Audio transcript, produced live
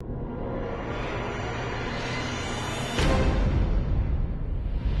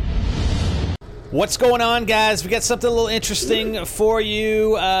What's going on, guys? We got something a little interesting for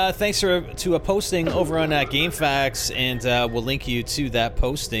you. Thanks to a posting over on GameFAQs, and we'll link you to that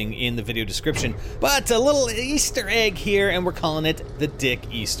posting in the video description. But a little Easter egg here, and we're calling it the Dick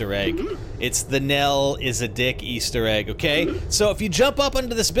Easter egg. It's the Nell is a Dick Easter egg, okay? So if you jump up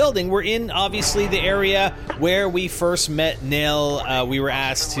under this building, we're in, obviously, the area where we first met Nell. We were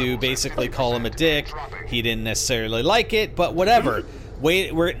asked to basically call him a dick. He didn't necessarily like it, but whatever.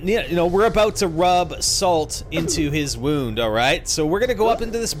 We're about to rub salt into his wound, all right? So we're gonna go up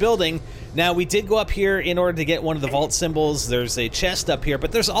into this building. Now, we did go up here in order to get one of the vault symbols. There's a chest up here,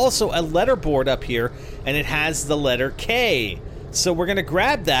 but there's also a letterboard up here, and it has the letter K. So we're gonna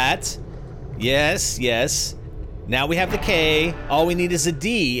grab that. Yes, yes. Now we have the K. All we need is a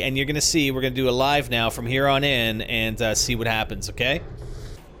D, and you're gonna see we're gonna do a live now from here on in and see what happens, okay?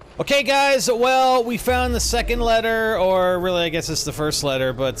 Okay, guys, well, we found the second letter, or really, I guess it's the first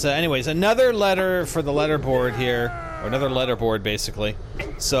letter, but anyways, another letter for the letterboard here, or another letterboard, basically.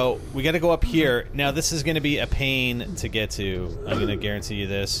 So, we gotta go up here. Now, this is gonna be a pain to get to. I'm gonna guarantee you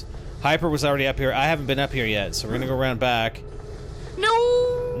this. Hyper was already up here. I haven't been up here yet, so we're gonna go around back.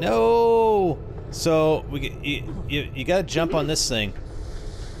 No! No! So, you gotta jump on this thing.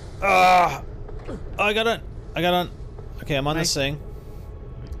 Oh, I got on. Okay, I'm on this thing.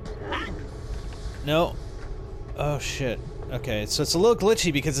 No. Oh, shit. Okay, so it's a little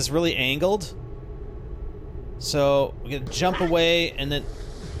glitchy because it's really angled. So, we gotta jump away and then...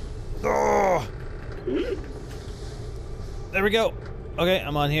 Oh! There we go. Okay,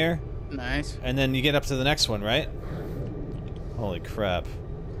 I'm on here. Nice. And then you get up to the next one, right? Holy crap.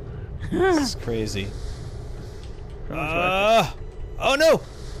 This is crazy. Oh, no!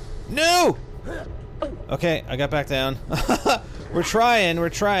 No! Okay, I got back down. We're trying.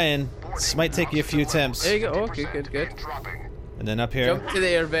 This might take you a few attempts. There you go. Okay, good. And then up here. Jump to the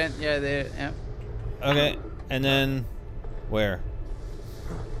air vent. Yeah, there. Yeah. Okay, and then where?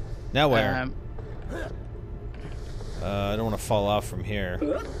 Now where? I don't want to fall off from here.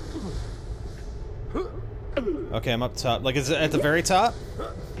 Okay, I'm up top. Like, is it at the very top?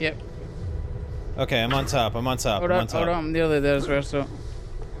 Yep. Okay, I'm on top. I'm on top. Hold on, I'm nearly there as well. So.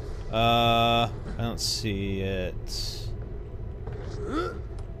 I don't see it.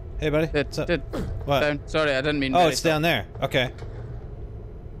 Hey, buddy. What's up? What? Down. Sorry, I didn't mean. Oh, it's down there. Okay.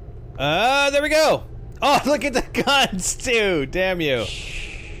 There we go. Oh, look at the guns, too. Damn you.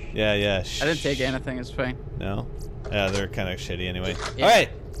 Yeah. I didn't take anything. It's fine. No. Yeah, they're kind of shitty anyway. Yeah. All right.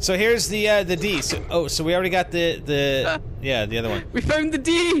 So here's the D. So we already got the yeah, the other one. We found the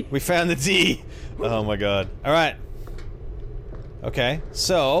D. We found the D. Oh my God. All right. Okay.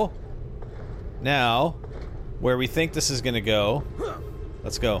 So now, where we think this is gonna go.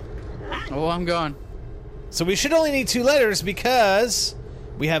 Let's go. Oh, I'm gone. So we should only need 2 letters because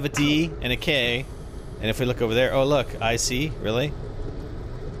we have a D and a K. And if we look over there, oh look, I see. Really?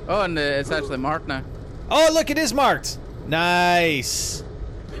 Oh, and it's actually marked now. Oh look, it is marked. Nice.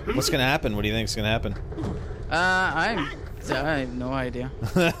 What's gonna happen? What do you think is gonna happen? I have no idea.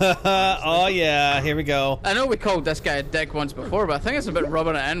 Oh yeah, here we go. I know we called this guy a dick once before, but I think it's a bit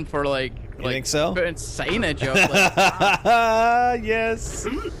rubbing it in for like. You think so? Putting signage up. Yes.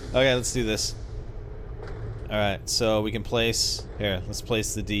 Okay, let's do this. All right, so we can place here. Let's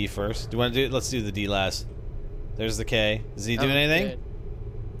place the D first. Do you want to do it? Let's do the D last. There's the K. Is he doing anything? Good.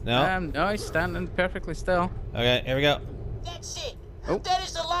 No. No, he's standing perfectly still. Okay, here we go. That's it. Oh. That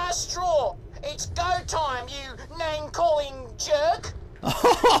is the last straw. It's go time, you name-calling jerk.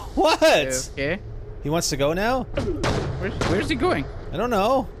 What? Okay. He wants to go now? Where's he going? I don't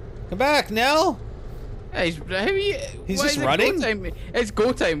know. Come back, Nell. Yeah, He's just running? Go time? It's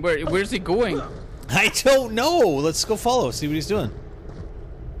go time. Where's he going? I don't know. Let's go follow. See what he's doing.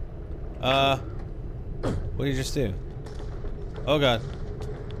 What did he just do? Oh God.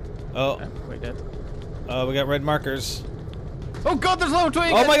 Oh. Wait, Dad. We got red markers. Oh God, there's level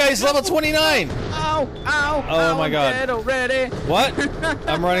 20. Oh my God, he's level 29. Ow! Oh my God. I'm dead already. What?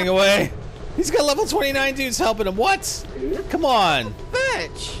 I'm running away. He's got level 29 dudes helping him. What? Come on.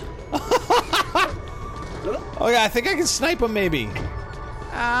 Bitch. Oh yeah, I think I can snipe him maybe.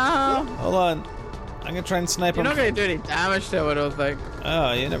 Ow. Hold on. I'm gonna try and snipe You're him. not gonna do any damage to him, I don't think.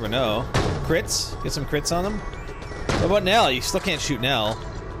 Oh, you never know. Crits? Get some crits on him? What about Nell? You still can't shoot Nell.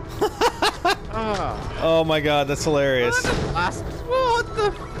 Oh my God, that's hilarious. What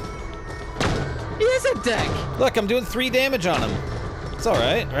the? He is a dick. Look, I'm doing 3 damage on him. It's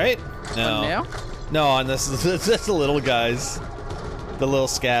alright, right? No. Now? No, on this that's the little guys. The little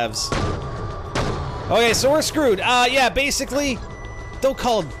scavs. Okay, so we're screwed. Yeah, basically, don't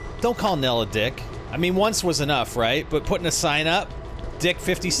call Nell a dick. I mean, once was enough, right? But putting a sign up, Dick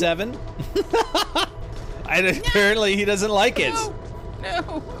 57. And apparently he doesn't like it.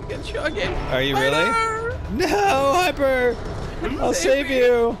 No, I'm getting shot again. Are you really? No, Hyper. I'll save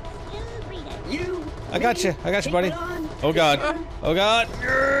you. I got you, buddy. Oh god. Oh god.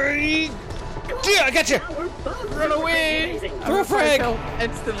 Yeah, I got you. Run away. Throw a frag.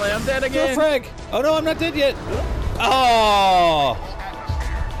 Instantly, I'm dead again. Throw a frag. Oh no, I'm not dead yet. Oh.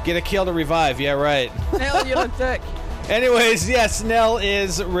 Get a kill to revive. Yeah, right. Hell, you're a dick. Anyways, yes, Nell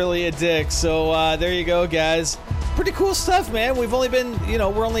is really a dick. So there you go, guys. Pretty cool stuff, man. We've only been, you know,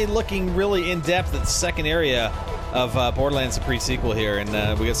 we're only looking really in depth at the second area of Borderlands, the pre-sequel here,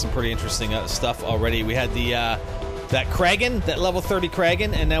 and we got some pretty interesting stuff already. We had the that Kragan, that level 30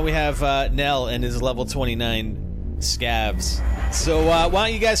 Kragan, and now we have Nell and his level 29 Scavs. So why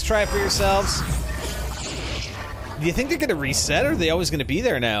don't you guys try it for yourselves? Do you think they're gonna reset, or are they always gonna be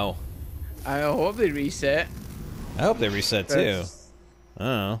there now? I hope they reset. I hope they reset too.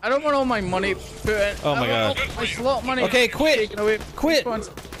 Oh. I don't want all my money put in. Oh my god. My slot money. Okay, quit. Away. Quit.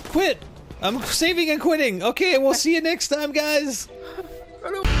 I'm saving and quitting. Okay, we'll see you next time, guys.